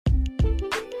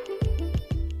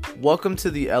Welcome to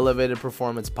the Elevated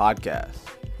Performance Podcast.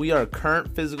 We are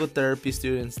current physical therapy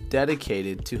students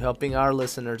dedicated to helping our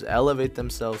listeners elevate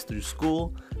themselves through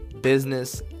school,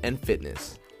 business, and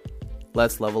fitness.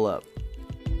 Let's level up.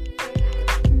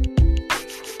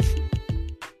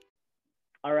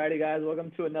 Alrighty, guys,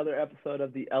 welcome to another episode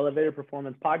of the Elevated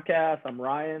Performance Podcast. I'm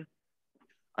Ryan.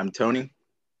 I'm Tony.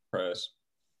 Chris.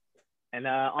 And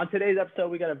on today's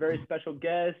episode, we got a very special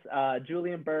guest,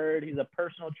 Julian Burd. He's a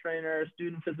personal trainer,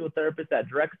 student physical therapist at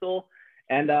Drexel.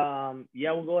 And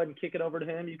we'll go ahead and kick it over to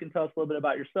him. You can tell us a little bit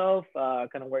about yourself,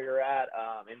 kind of where you're at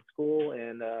in school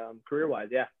and career-wise.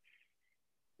 Yeah.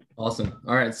 Awesome.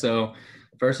 All right. So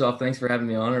first off, thanks for having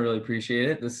me on. I really appreciate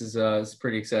it. This is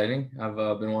pretty exciting. I've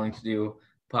been wanting to do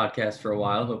a podcast for a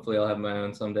while. Hopefully I'll have my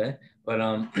own someday. But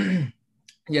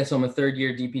so I'm a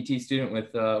third-year DPT student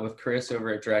with Chris over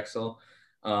at Drexel.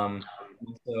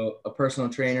 So a personal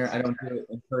trainer. I don't do it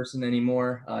in person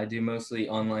anymore. I do mostly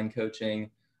online coaching.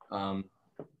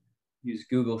 Use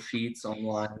Google Sheets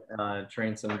online.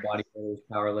 Train some bodybuilders,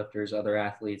 powerlifters, other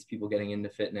athletes, people getting into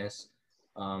fitness.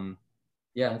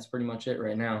 That's pretty much it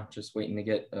right now. Just waiting to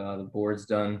get the boards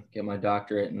done, get my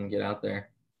doctorate, and get out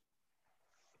there.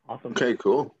 Awesome. Okay,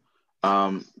 cool.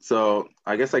 So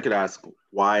I guess I could ask,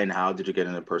 why and how did you get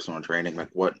into personal training? Like,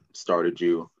 what started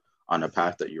you on the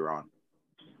path that you're on?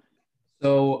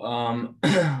 So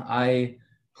I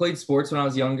played sports when I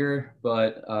was younger,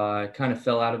 but I kind of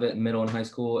fell out of it in middle and high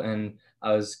school, and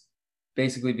I was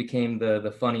basically became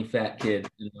the funny fat kid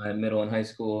in my middle and high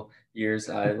school years.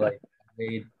 I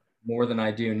made more than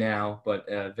I do now, but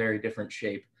a very different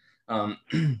shape.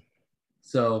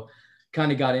 So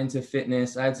kind of got into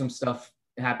fitness. I had some stuff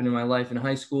happen in my life in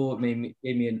high school. It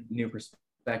gave me a new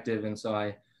perspective. And so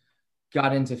I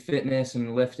got into fitness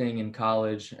and lifting in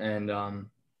college and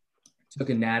took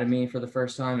anatomy for the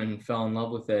first time and fell in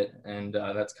love with it. And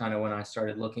that's kind of when I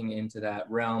started looking into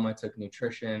that realm. I took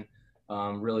nutrition,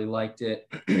 really liked it.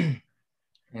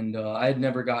 And I had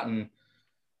never gotten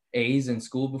A's in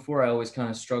school before. I always kind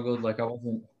of struggled.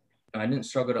 I didn't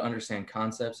struggle to understand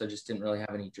concepts. I just didn't really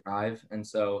have any drive. And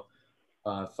so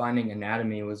finding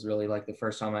anatomy was really like the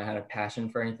first time I had a passion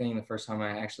for anything, the first time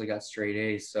I actually got straight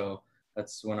A's. So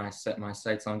that's when I set my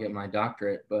sights on getting my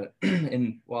doctorate. But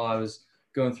while I was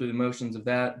going through the motions of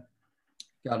that,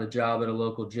 got a job at a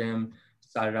local gym,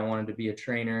 decided I wanted to be a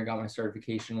trainer, got my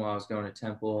certification while I was going to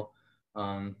Temple.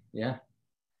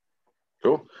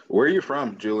 Cool. Where are you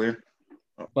from, Julian?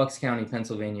 Bucks County,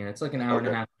 Pennsylvania. It's like an hour and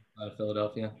a half out of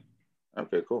Philadelphia.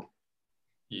 Okay, cool.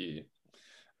 Yeah.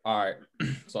 All right.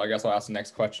 So I guess I'll ask the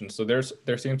next question. So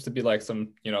there seems to be like some,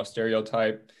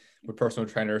 stereotype with personal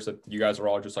trainers that you guys are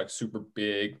all just like super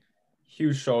big,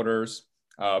 huge shoulders,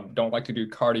 don't like to do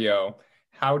cardio.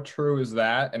 How true is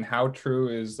that? And how true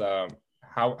is,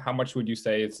 how much would you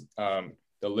say it's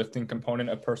the lifting component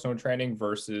of personal training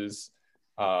versus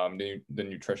the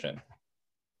nutrition?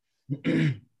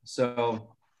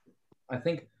 So I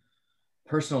think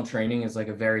personal training is like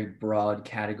a very broad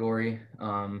category.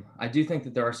 I do think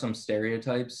that there are some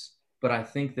stereotypes, but I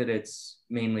think that it's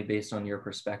mainly based on your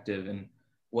perspective and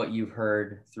what you've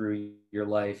heard through your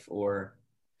life or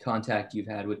contact you've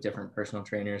had with different personal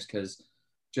trainers. Because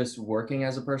just working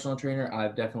as a personal trainer,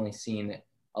 I've definitely seen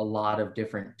a lot of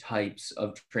different types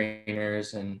of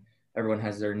trainers, and everyone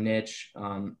has their niche.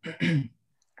 And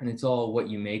it's all what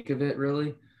you make of it,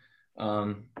 really.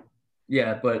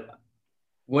 But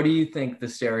what do you think the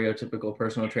stereotypical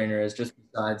personal trainer is, just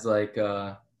besides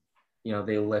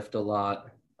they lift a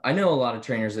lot? I know a lot of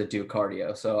trainers that do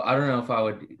cardio, so I don't know if I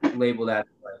would label that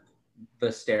like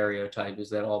the stereotype is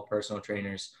that all personal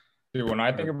trainers. Dude, when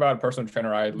I think about a personal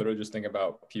trainer, I literally just think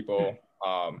about people,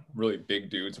 really big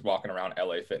dudes walking around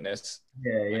LA Fitness.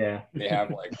 Yeah. They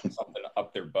have like something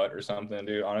up their butt or something,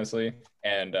 dude, honestly.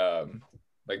 And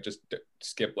just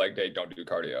skip leg day, don't do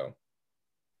cardio.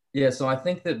 Yeah, so I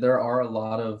think that there are a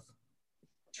lot of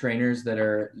trainers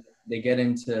that they get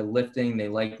into lifting, they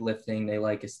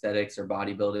like aesthetics or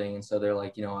bodybuilding, and so they're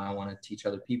like, I want to teach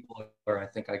other people, or I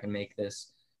think I can make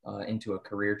this into a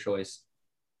career choice.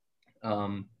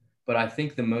 But I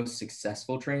think the most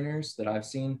successful trainers that I've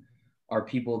seen are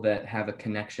people that have a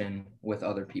connection with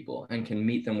other people and can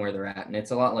meet them where they're at. And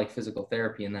it's a lot like physical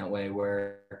therapy in that way,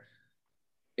 where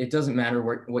it doesn't matter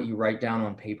what you write down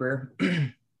on paper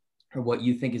or what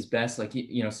you think is best. Like,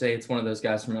 say it's one of those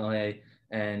guys from LA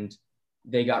and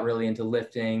they got really into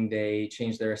lifting, they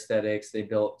changed their aesthetics, they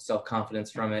built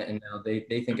self-confidence from it, and now they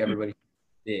think everybody's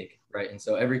big, right? And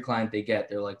so every client they get,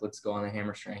 they're like, let's go on the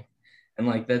hammer strength. And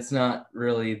like, that's not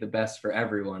really the best for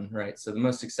everyone, right? So the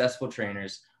most successful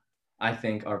trainers, I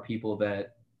think, are people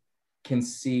that can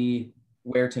see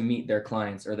where to meet their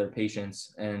clients or their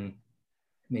patients. And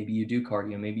maybe you do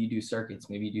cardio, maybe you do circuits,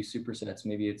 maybe you do supersets,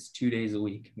 maybe it's 2 days a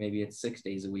week, maybe it's 6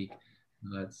 days a week.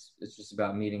 It's just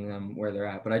about meeting them where they're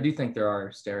at. But I do think there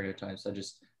are stereotypes. I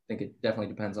just think it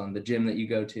definitely depends on the gym that you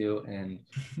go to and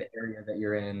the area that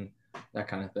you're in, that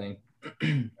kind of thing.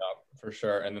 Yeah, for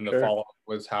sure. And then the follow-up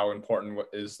was how important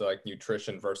is like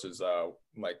nutrition versus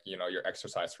like, you know, your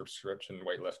exercise prescription,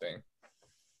 weightlifting.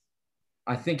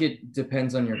 I think it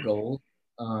depends on your goals.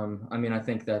 I mean, I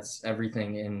think that's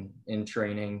everything in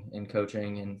training and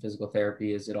coaching and physical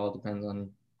therapy is it all depends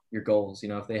on your goals. You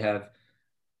know, if they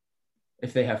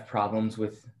have problems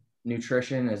with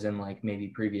nutrition, as in like maybe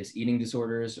previous eating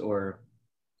disorders, or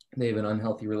they have an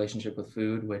unhealthy relationship with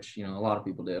food, which, you know, a lot of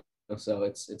people do. So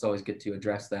it's always good to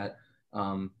address that.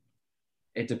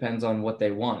 It depends on what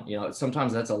they want. You know,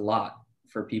 sometimes that's a lot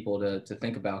for people to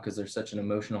think about because there's such an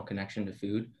emotional connection to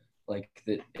food. Like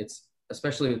that, it's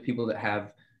especially with people that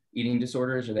have eating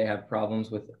disorders or they have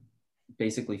problems with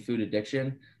basically food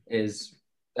addiction.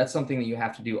 That's something that you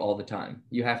have to do all the time.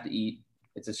 You have to eat.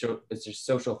 It's a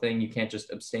social thing. You can't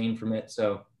just abstain from it.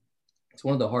 So it's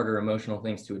one of the harder emotional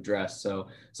things to address. So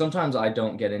sometimes I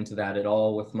don't get into that at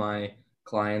all with my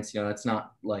clients. You know, that's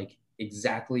not like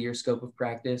exactly your scope of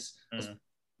practice.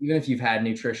 Even if you've had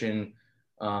nutrition,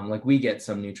 like we get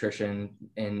some nutrition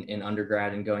in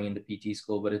undergrad and going into PT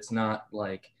school, but it's not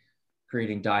like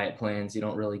creating diet plans. You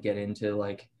don't really get into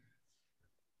like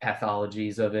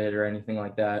pathologies of it or anything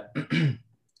like that.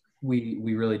 We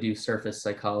really do surface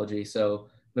psychology. So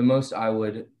the most I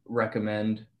would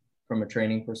recommend from a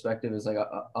training perspective is like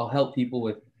I'll help people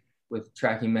with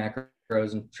tracking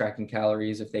macros and tracking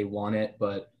calories if they want it,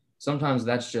 but sometimes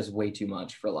that's just way too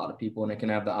much for a lot of people and it can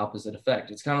have the opposite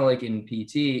effect. It's kind of like in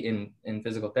PT, in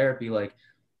physical therapy, like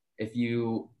if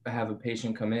you have a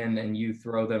patient come in and you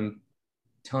throw them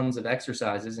tons of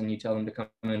exercises and you tell them to come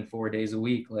in 4 days a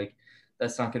week, like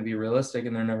that's not going to be realistic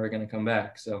and they're never going to come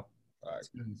back. So it's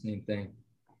the same thing.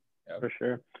 Yeah, for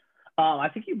sure. I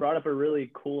think you brought up a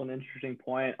really cool and interesting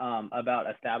point about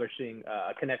establishing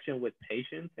a connection with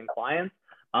patients and clients.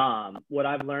 What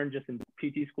I've learned just in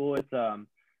PT school, it's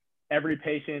every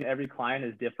patient, every client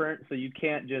is different. So you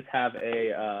can't just have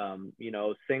a,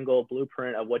 single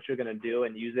blueprint of what you're going to do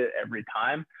and use it every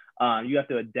time. You have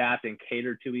to adapt and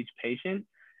cater to each patient.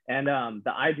 And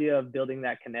the idea of building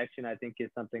that connection, I think,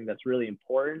 is something that's really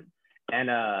important. And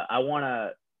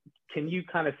can you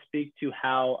kind of speak to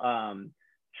how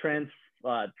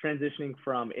transitioning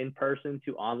from in-person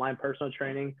to online personal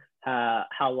training, how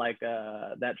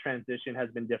that transition has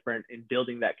been different in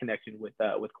building that connection with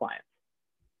clients?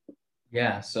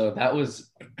 Yeah, so that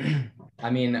was, I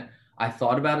mean, I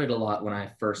thought about it a lot when I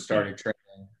first started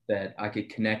training, that I could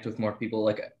connect with more people,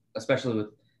 like especially with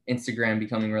Instagram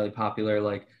becoming really popular.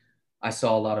 Like I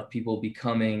saw a lot of people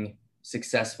becoming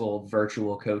successful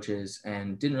virtual coaches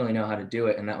and didn't really know how to do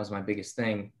it. And that was my biggest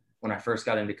thing when I first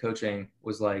got into coaching,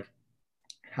 was like,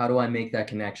 how do I make that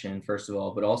connection, first of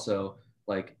all, but also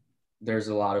like there's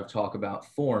a lot of talk about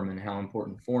form and how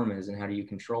important form is and how do you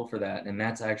control for that. And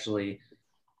that's actually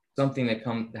something that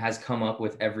has come up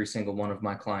with every single one of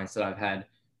my clients that I've had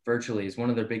virtually. Is one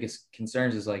of their biggest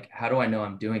concerns is like, how do I know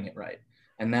I'm doing it right?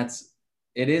 And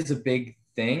it is a big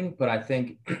thing, but I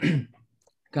think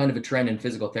kind of a trend in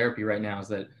physical therapy right now is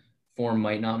that form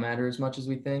might not matter as much as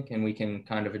we think, and we can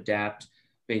kind of adapt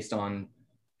based on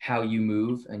how you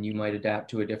move, and you might adapt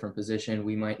to a different position.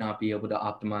 We might not be able to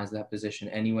optimize that position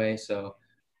anyway. So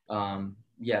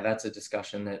that's a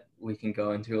discussion that we can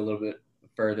go into a little bit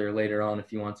further later on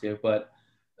if you want to. But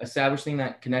establishing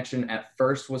that connection at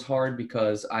first was hard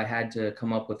because I had to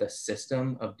come up with a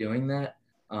system of doing that.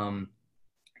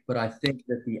 But I think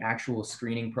that the actual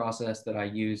screening process that I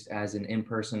used as an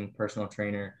in-person personal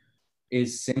trainer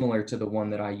is similar to the one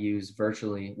that I use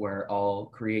virtually, where I'll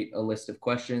create a list of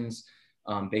questions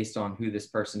based on who this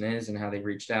person is and how they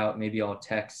reached out. Maybe I'll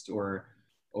text or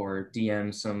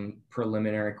DM some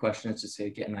preliminary questions just to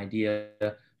get an idea.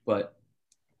 But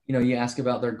you ask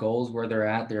about their goals, where they're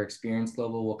at, their experience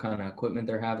level, what kind of equipment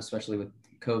they have, especially with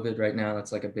COVID right now.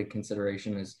 That's like a big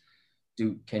consideration is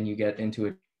can you get into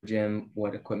a gym?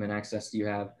 What equipment access do you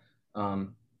have?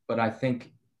 But I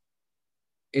think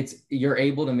you're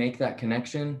able to make that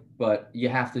connection, but you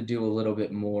have to do a little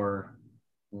bit more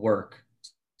work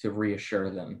to reassure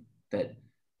them that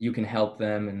you can help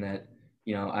them, and that,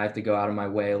 I have to go out of my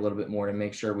way a little bit more to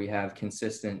make sure we have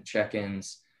consistent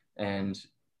check-ins and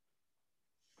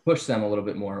push them a little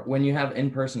bit more. When you have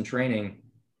in-person training,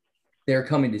 they're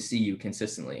coming to see you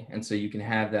consistently. And so you can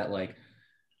have that like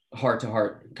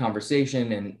heart-to-heart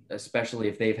conversation. And especially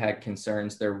if they've had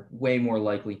concerns, they're way more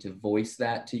likely to voice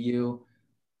that to you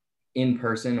in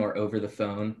person or over the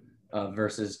phone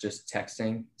versus just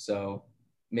texting. So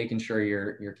making sure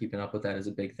you're keeping up with that is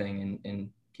a big thing, and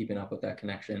keeping up with that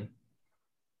connection.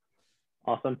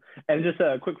 Awesome. And just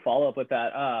a quick follow-up with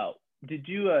that. Did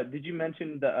you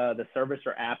mention the service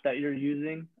or app that you're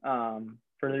using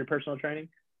for your personal training?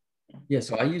 Yeah,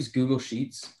 so I use Google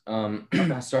Sheets.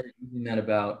 I started using that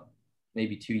about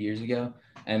maybe 2 years ago,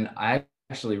 and I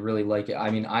actually really like it. I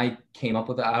mean, I came up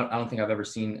with it. I don't think I've ever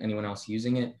seen anyone else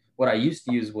using it. What I used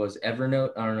to use was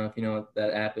Evernote. I don't know if you know what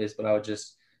that app is, but I would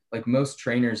just, like most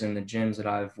trainers in the gyms that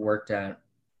I've worked at,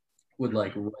 would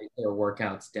like write their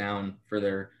workouts down for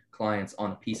their clients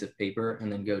on a piece of paper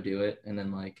and then go do it. And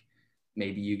then like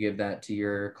maybe you give that to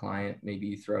your client, maybe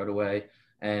you throw it away.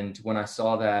 And when I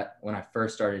saw that, when I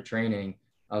first started training,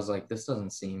 I was like, this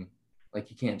doesn't seem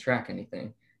like you can't track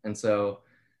anything. And so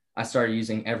I started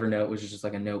using Evernote, which is just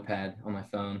like a notepad on my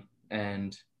phone.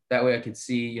 And that way I could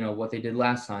see, you know, what they did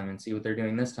last time and see what they're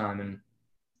doing this time. And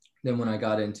then when I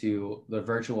got into the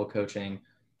virtual coaching,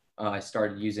 I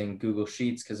started using Google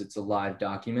Sheets because it's a live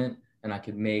document, and I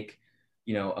could make,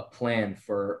 you know, a plan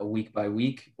for a week by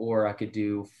week, or I could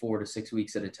do 4 to 6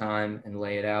 weeks at a time and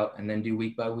lay it out, and then do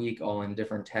week by week, all in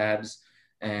different tabs.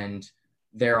 And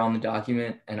they're on the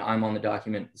document and I'm on the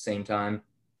document at the same time.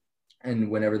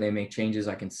 And whenever they make changes,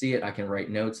 I can see it. I can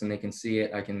write notes and they can see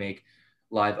it. I can make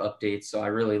live updates. So I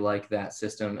really like that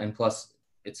system. And plus,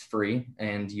 it's free,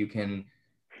 and you can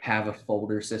have a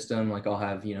folder system. Like I'll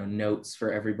have, you know, notes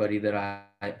for everybody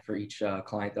for each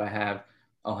client that I have.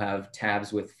 I'll have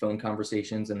tabs with phone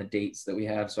conversations and the dates that we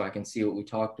have, so I can see what we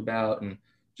talked about, and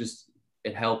just,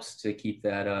 it helps to keep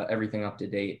that everything up to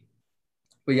date.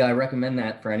 But yeah, I recommend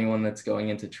that for anyone that's going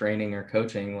into training or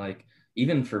coaching. Like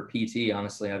even for PT,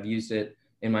 honestly, I've used it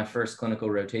in my first clinical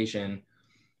rotation.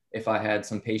 If I had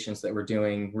some patients that were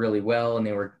doing really well and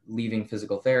they were leaving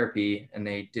physical therapy and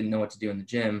they didn't know what to do in the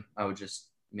gym, I would just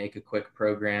make a quick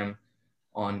program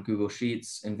on Google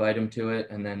Sheets, invite them to it.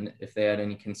 And then if they had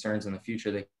any concerns in the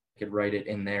future, they could write it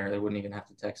in there. They wouldn't even have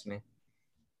to text me.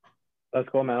 That's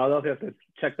cool, man. I'll definitely have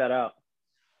to check that out.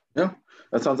 Yeah,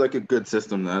 that sounds like a good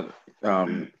system that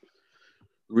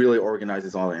really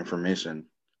organizes all the information.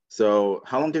 So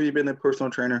how long have you been a personal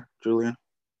trainer, Julian?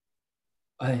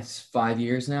 It's 5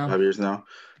 years now. 5 years now.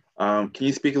 Can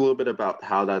you speak a little bit about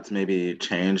how that's maybe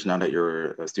changed now that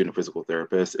you're a student physical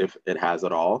therapist, if it has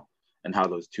at all, and how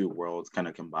those two worlds kind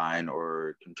of combine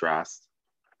or contrast?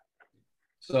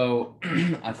 So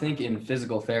I think in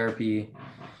physical therapy,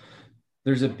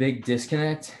 there's a big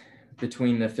disconnect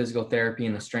between the physical therapy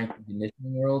and the strength and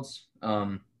conditioning worlds.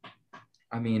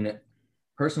 I mean,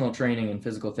 personal training and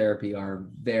physical therapy are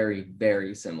very,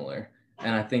 very similar.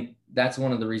 And I think that's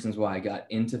one of the reasons why I got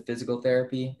into physical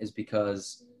therapy, is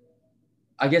because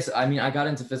I got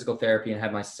into physical therapy and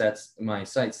had my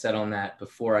sights set on that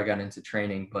before I got into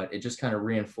training, but it just kind of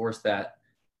reinforced that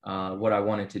what I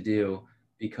wanted to do.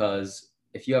 Because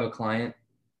if you have a client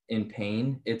in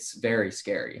pain, it's very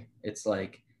scary. It's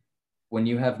like when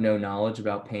you have no knowledge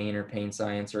about pain or pain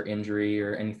science or injury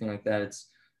or anything like that,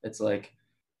 it's like,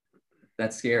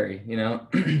 that's scary, you know.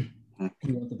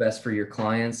 You want the best for your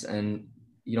clients, and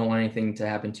you don't want anything to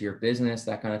happen to your business,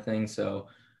 that kind of thing. So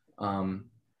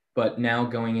but now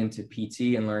going into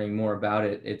PT and learning more about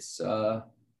it, it's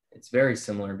very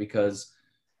similar, because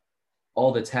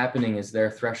all that's happening is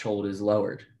their threshold is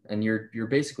lowered, and you're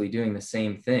basically doing the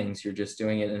same things. You're just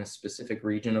doing it in a specific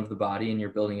region of the body, and you're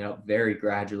building it up very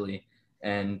gradually.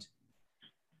 And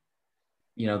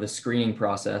you know, the screening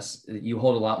process, you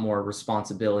hold a lot more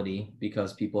responsibility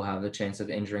because people have the chance of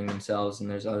injuring themselves, and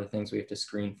there's other things we have to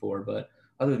screen for. But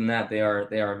other than that, they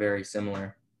are very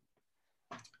similar.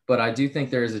 But I do think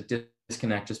there is a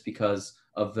disconnect just because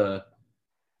of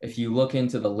if you look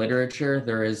into the literature,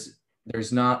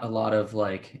 there's not a lot of,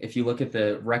 like, if you look at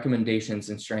the recommendations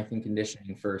in strength and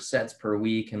conditioning for sets per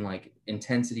week and like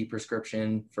intensity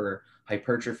prescription for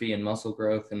hypertrophy and muscle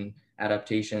growth and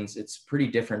adaptations, it's pretty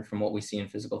different from what we see in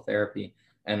physical therapy.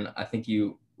 And I think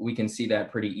we can see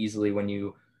that pretty easily when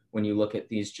you look at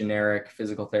these generic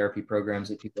physical therapy programs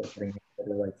that people are putting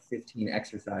together, like 15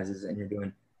 exercises, and you're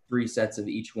doing 3 sets of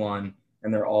each one,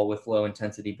 and they're all with low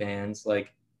intensity bands.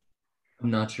 Like, I'm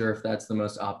not sure if that's the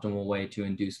most optimal way to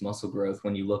induce muscle growth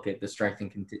when you look at the strength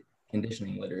and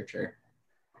conditioning literature.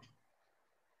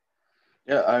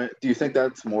 Yeah, do you think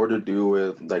that's more to do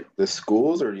with like the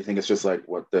schools, or do you think it's just like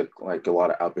what a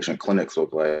lot of outpatient clinics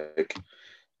look like?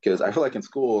 Because I feel like in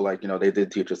school, like, you know, they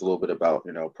did teach us a little bit about,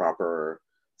 you know, proper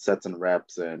sets and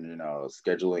reps and, you know,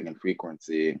 scheduling and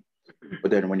frequency.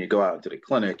 But then when you go out into the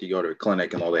clinic, you go to a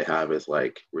clinic and all they have is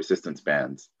like resistance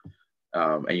bands.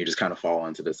 And you just kind of fall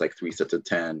into this like 3 sets of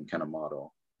 10 kind of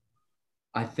model.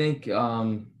 I think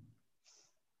first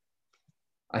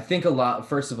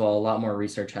of all, a lot more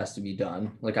research has to be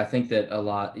done. Like, I think that a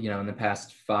lot, in the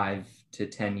past 5 to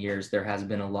 10 years, there has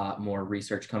been a lot more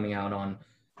research coming out on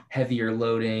heavier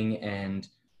loading and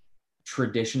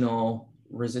traditional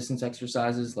resistance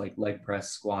exercises like leg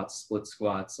press, squats, split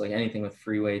squats, like anything with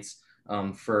free weights,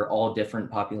 for all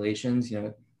different populations,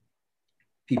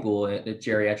 people at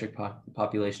geriatric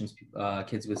populations,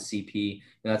 kids with CP,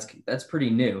 that's pretty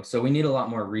new. So we need a lot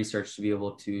more research to be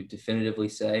able to definitively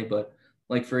say, but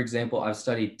like, for example, I've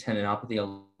studied tendinopathy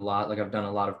a lot. Like, I've done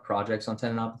a lot of projects on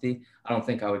tendinopathy. I don't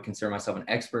think I would consider myself an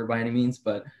expert by any means,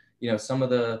 but some of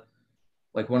the,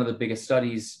 like, one of the biggest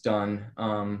studies done,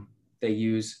 they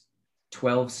use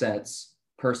 12 sets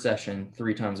per session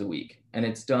 3 times a week. And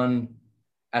it's done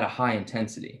at a high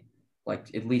intensity,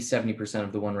 like at least 70%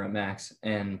 of the 1 rep max.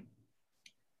 And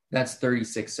that's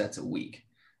 36 sets a week.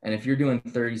 And if you're doing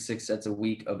 36 sets a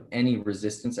week of any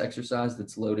resistance exercise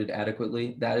that's loaded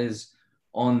adequately, that is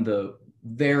on the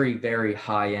very, very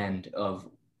high end of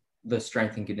the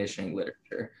strength and conditioning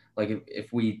literature. Like,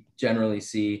 if we generally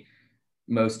see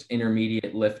most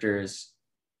intermediate lifters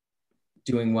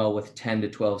doing well with 10 to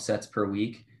 12 sets per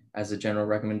week as a general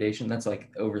recommendation, that's like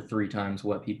over 3 times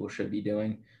what people should be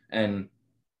doing. And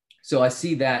so I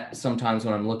see that sometimes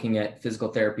when I'm looking at physical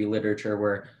therapy literature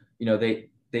where,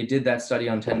 they did that study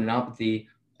on tendinopathy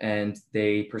and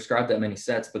they prescribed that many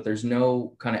sets, but there's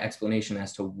no kind of explanation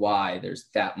as to why there's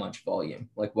that much volume.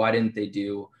 Like, why didn't they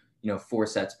do, 4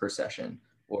 sets per session?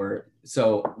 Or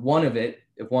so one of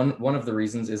the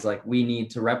reasons is, like, we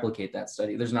need to replicate that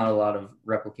study. There's not a lot of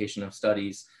replication of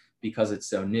studies because it's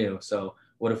so new. So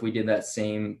what if we did that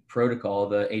same protocol,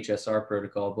 the HSR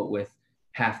protocol, but with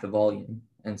half the volume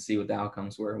and see what the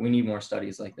outcomes were? We need more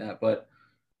studies like that. But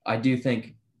I do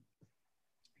think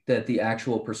that the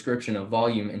actual prescription of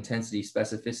volume, intensity,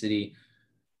 specificity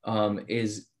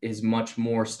is much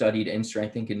more studied in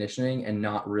strength and conditioning and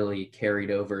not really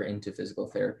carried over into physical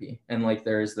therapy. And like,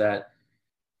 there's that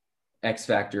X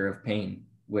factor of pain,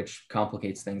 which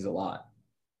complicates things a lot.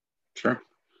 Sure.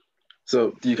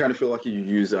 So do you kind of feel like you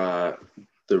use the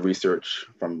research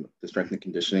from the strength and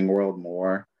conditioning world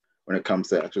more when it comes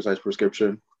to exercise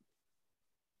prescription?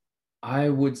 I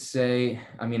would say,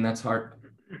 that's hard.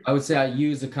 I would say I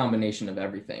use a combination of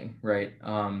everything, right?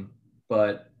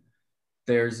 But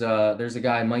there's a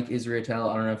guy, Mike Israetel.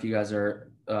 I don't know if you guys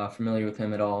are familiar with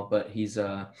him at all, but he's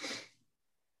got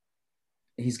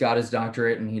his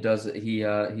doctorate and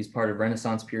he's part of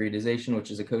Renaissance Periodization,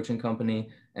 which is a coaching company,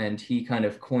 and he kind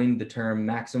of coined the term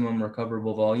maximum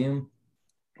recoverable volume,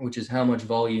 which is how much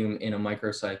volume in a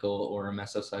microcycle or a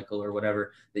mesocycle or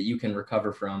whatever that you can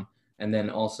recover from, and then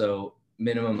also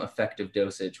minimum effective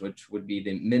dosage, which would be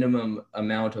the minimum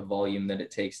amount of volume that it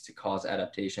takes to cause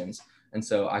adaptations. And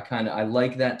so I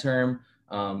like that term.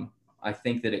 I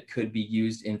think that it could be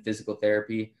used in physical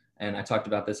therapy. And I talked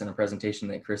about this in a presentation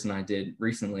that Chris and I did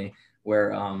recently,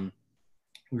 where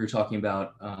we were talking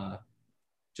about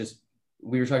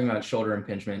shoulder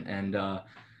impingement and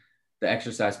the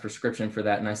exercise prescription for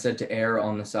that. And I said to err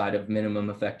on the side of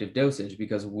minimum effective dosage,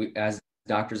 because we, as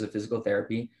doctors of physical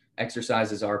therapy,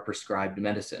 exercise is our prescribed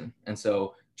medicine. And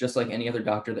so just like any other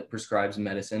doctor that prescribes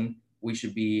medicine, we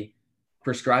should be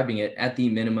prescribing it at the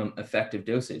minimum effective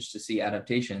dosage to see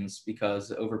adaptations, because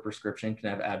overprescription can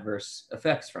have adverse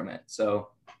effects from it. So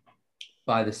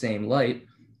by the same light,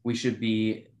 we should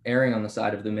be erring on the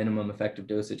side of the minimum effective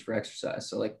dosage for exercise.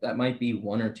 So like, that might be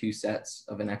 1 or 2 sets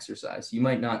of an exercise. You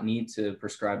might not need to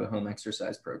prescribe a home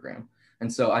exercise program.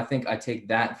 And so I think I take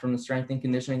that from the strength and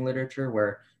conditioning literature,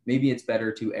 where maybe it's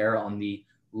better to err on the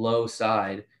low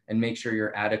side and make sure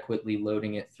you're adequately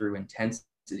loading it through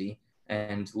intensity,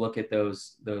 and look at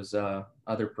those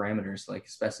other parameters like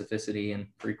specificity and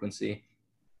frequency,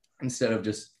 instead of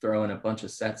just throwing a bunch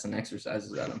of sets and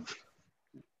exercises at them.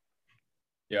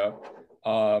 Yeah.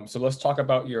 So let's talk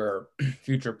about your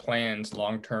future plans,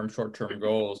 long-term, short-term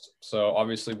goals. So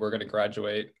obviously we're going to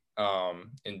graduate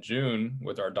in June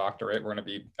with our doctorate. We're going to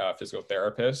be physical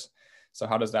therapists. So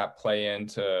how does that play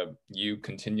into you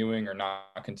continuing or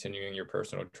not continuing your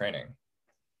personal training?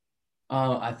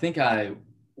 I think I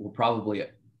will probably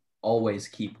always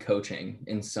keep coaching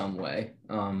in some way.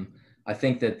 I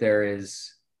think that there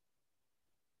is,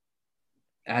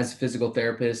 as physical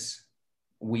therapists,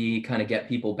 we kind of get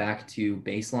people back to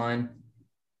baseline,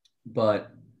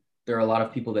 but there are a lot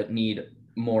of people that need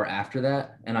more after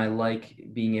that. And I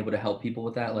like being able to help people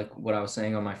with that. Like what I was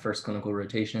saying on my first clinical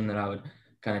rotation, that I would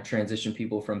kind of transition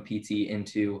people from PT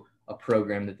into a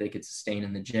program that they could sustain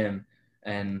in the gym.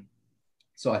 And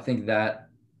so I think that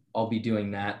I'll be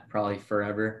doing that probably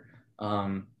forever.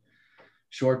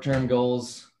 Short-term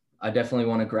goals, I definitely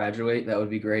want to graduate. That would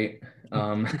be great.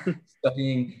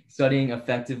 Studying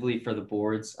effectively for the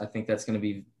boards, I think that's going to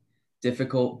be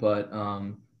difficult, but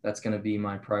that's going to be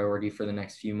my priority for the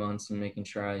next few months, and making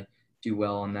sure I do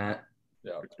well on that.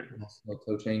 Yeah. Also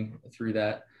coaching through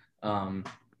that.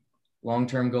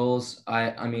 Long-term goals,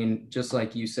 I mean, just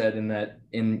like you said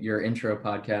in your intro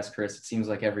podcast, Chris, it seems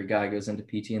like every guy goes into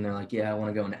PT and they're like, yeah, I want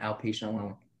to go into outpatient, I want to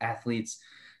work with athletes.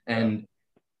 And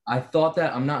I thought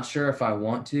that, I'm not sure if I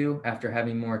want to after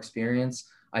having more experience.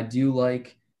 I do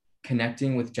like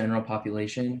connecting with general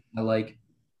population. I like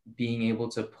being able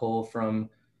to pull from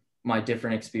my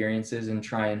different experiences and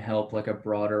try and help like a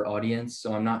broader audience.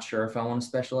 So I'm not sure if I want to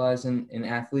specialize in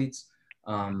athletes.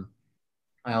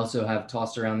 I also have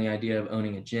tossed around the idea of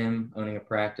owning a gym, owning a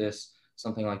practice,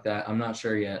 something like that. I'm not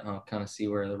sure yet. I'll kind of see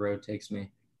where the road takes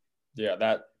me. Yeah,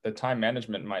 that the time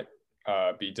management might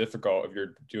be difficult if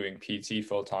you're doing PT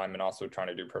full time and also trying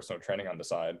to do personal training on the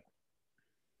side.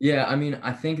 Yeah, I mean,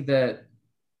 I think that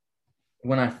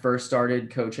when I first started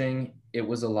coaching, it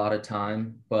was a lot of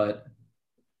time, but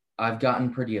I've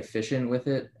gotten pretty efficient with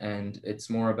it. And it's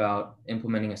more about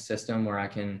implementing a system where I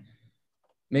can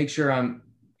make sure I'm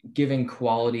giving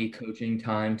quality coaching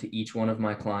time to each one of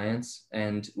my clients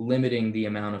and limiting the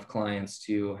amount of clients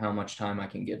to how much time I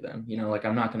can give them. You know, like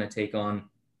I'm not going to take on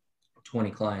 20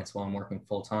 clients while I'm working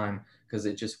full time, because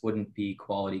it just wouldn't be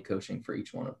quality coaching for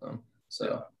each one of them.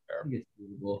 So I think it's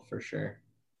doable for sure.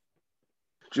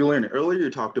 Julian, earlier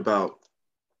you talked about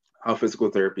how physical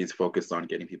therapy is focused on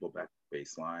getting people back to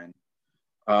baseline.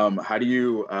 How do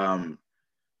you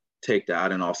take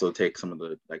that and also take some of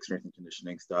the like strength and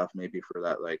conditioning stuff, maybe for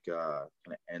that like kind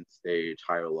of end stage,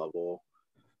 higher level?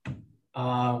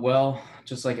 Well,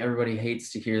 just like everybody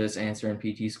hates to hear this answer in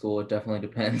PT school, it definitely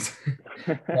depends.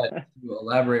 But to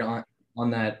elaborate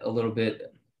on that a little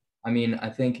bit, I mean, I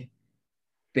think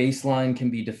baseline can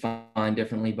be defined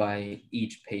differently by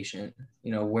each patient,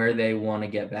 you know, where they want to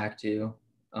get back to.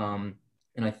 And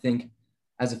I think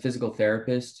as a physical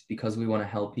therapist, because we want to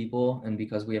help people and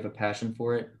because we have a passion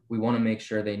for it, we want to make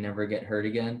sure they never get hurt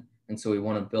again. And so we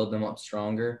want to build them up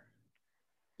stronger.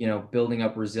 You know, building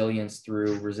up resilience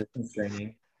through resistance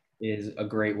training is a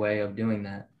great way of doing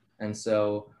that. And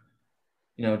so,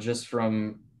 you know, just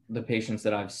from the patients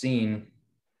that I've seen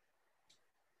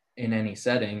in any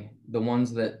setting, the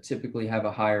ones that typically have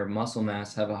a higher muscle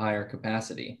mass have a higher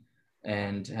capacity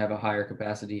and have a higher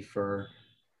capacity for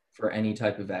any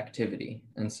type of activity.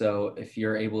 And so if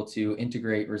you're able to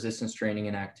integrate resistance training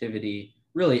and activity,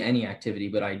 really any activity,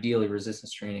 but ideally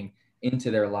resistance training, into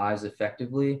their lives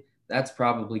effectively, that's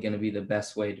probably going to be the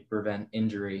best way to prevent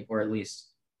injury, or at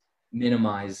least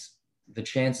minimize the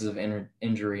chances of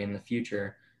injury in the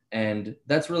future. And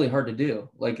that's really hard to do.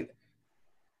 Like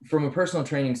from a personal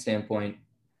training standpoint,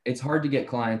 it's hard to get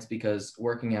clients because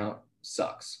working out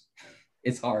sucks.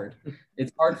 It's hard.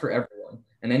 It's hard for everyone.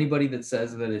 And anybody that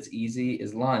says that it's easy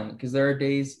is lying, because there are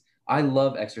days I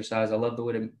love exercise. I love the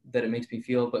way that it makes me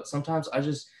feel. But sometimes I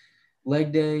just,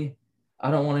 leg day, I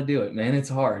don't want to do it, man. It's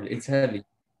hard. It's heavy,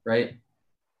 right?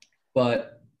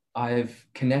 But I've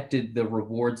connected the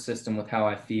reward system with how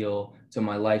I feel to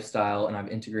my lifestyle, and I've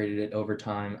integrated it over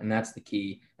time. And that's the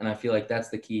key. And I feel like that's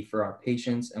the key for our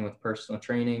patients and with personal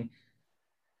training.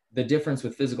 The difference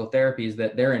with physical therapy is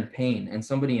that they're in pain, and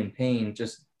somebody in pain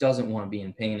just doesn't want to be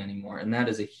in pain anymore. And that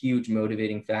is a huge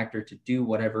motivating factor to do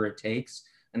whatever it takes.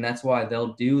 And that's why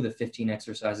they'll do the 15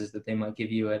 exercises that they might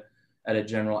give you at a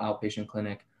general outpatient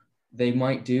clinic. They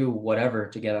might do whatever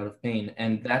to get out of pain.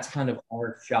 And that's kind of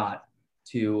our shot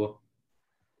to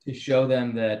show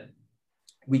them that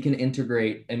we can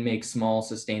integrate and make small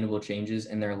sustainable changes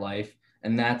in their life.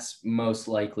 And that's most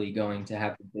likely going to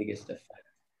have the biggest effect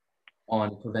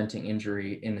on preventing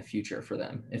injury in the future for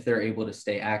them. If they're able to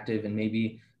stay active and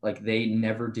maybe like they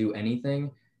never do anything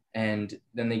and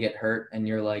then they get hurt and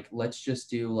you're like, let's just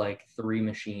do like 3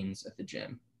 machines at the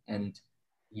gym, and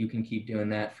you can keep doing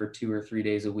that for 2 or 3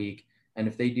 days a week. And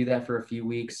if they do that for a few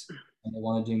weeks and they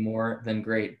want to do more, then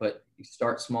great. But you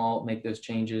start small, make those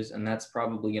changes, and that's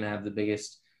probably going to have the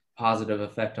biggest positive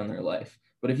effect on their life.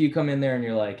 But if you come in there and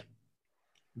you're like,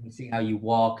 you see how you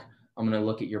walk, I'm going to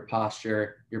look at your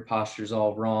posture. Your posture's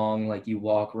all wrong. Like you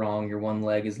walk wrong. Your one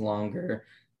leg is longer.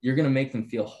 You're going to make them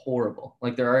feel horrible.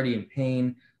 Like they're already in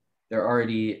pain. They're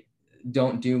already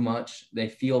don't do much. They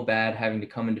feel bad having to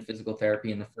come into physical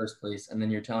therapy in the first place. And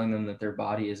then you're telling them that their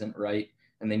body isn't right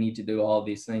and they need to do all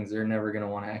these things. They're never going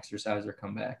to want to exercise or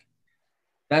come back.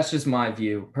 That's just my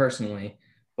view personally,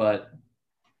 but.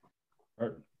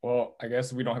 Well, I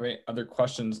guess we don't have any other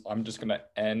questions. I'm just going to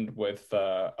end with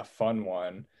a fun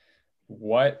one.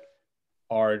 What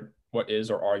are what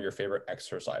is or are your favorite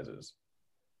exercises?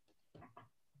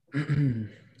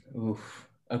 Oof.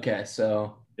 Okay,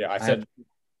 so Yeah, I said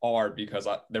hard because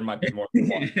there might be more than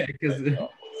one. because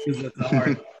it's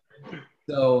hard.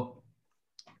 So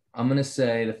I'm gonna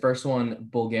say the first one,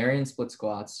 Bulgarian split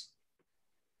squats.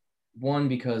 One,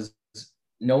 because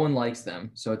no one likes them,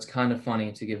 so it's kind of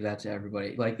funny to give that to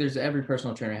everybody. Like, there's every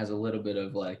personal trainer has a little bit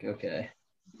of like, okay,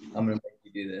 I'm gonna make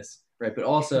you do this, right? But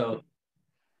also,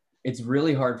 it's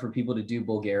really hard for people to do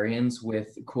Bulgarians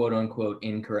with quote unquote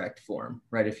incorrect form,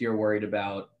 right? If you're worried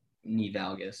about knee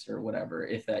valgus or whatever,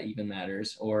 if that even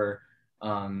matters, or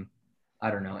I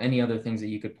don't know, any other things that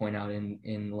you could point out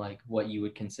in like what you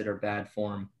would consider bad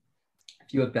form.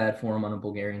 If you have bad form on a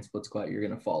Bulgarian split squat, you're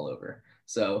going to fall over.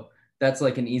 So that's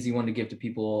like an easy one to give to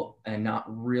people and not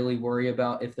really worry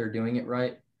about if they're doing it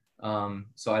right.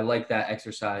 So I like that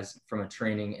exercise from a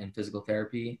training and physical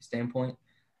therapy standpoint.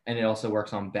 And it also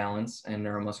works on balance and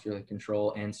neuromuscular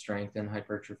control and strength and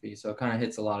hypertrophy. So it kind of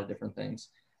hits a lot of different things.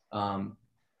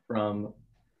 From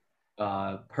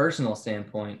a personal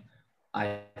standpoint,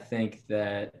 I think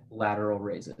that lateral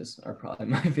raises are probably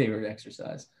my favorite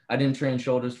exercise. I didn't train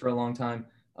shoulders for a long time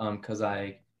because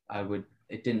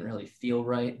it didn't really feel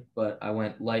right, but I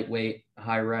went lightweight,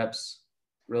 high reps,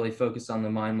 really focused on the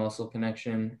mind muscle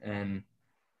connection and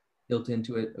built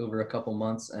into it over a couple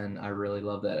months. And I really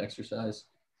love that exercise.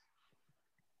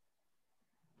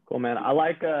 Cool, man. I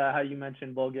like how you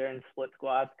mentioned Bulgarian split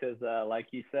squats because, like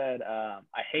you said,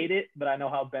 I hate it, but I know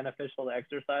how beneficial the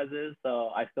exercise is, so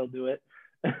I still do it.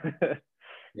 Yeah,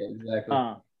 exactly.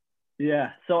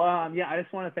 Yeah. So, yeah, I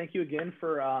just want to thank you again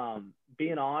for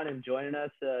being on and joining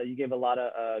us. You gave a lot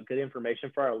of good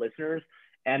information for our listeners.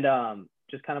 And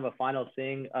just kind of a final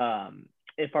thing,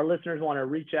 if our listeners want to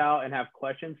reach out and have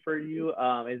questions for you,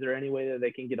 is there any way that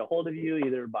they can get a hold of you,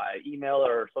 either by email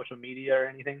or social media or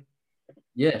anything?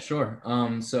 Yeah, sure.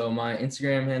 So my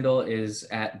Instagram handle is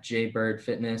at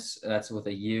jburdfitness. That's with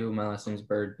a U. My last name is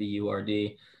Burd,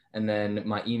 B-U-R-D. And then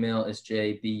my email is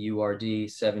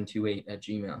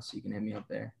jburd728@gmail. So you can hit me up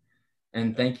there.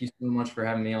 And thank you so much for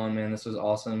having me on, man. This was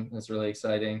awesome. It's really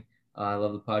exciting. I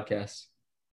love the podcast.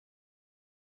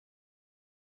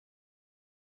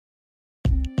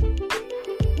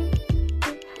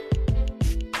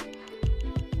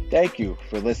 Thank you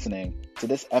for listening to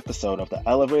this episode of the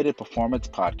Elevated Performance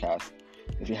Podcast.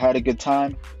 If you had a good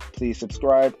time, please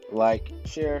subscribe, like,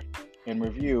 share, and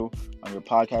review on your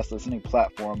podcast listening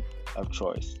platform of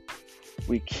choice.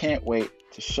 We can't wait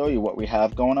to show you what we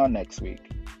have going on next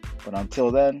week. But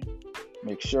until then,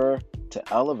 make sure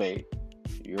to elevate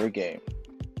your game.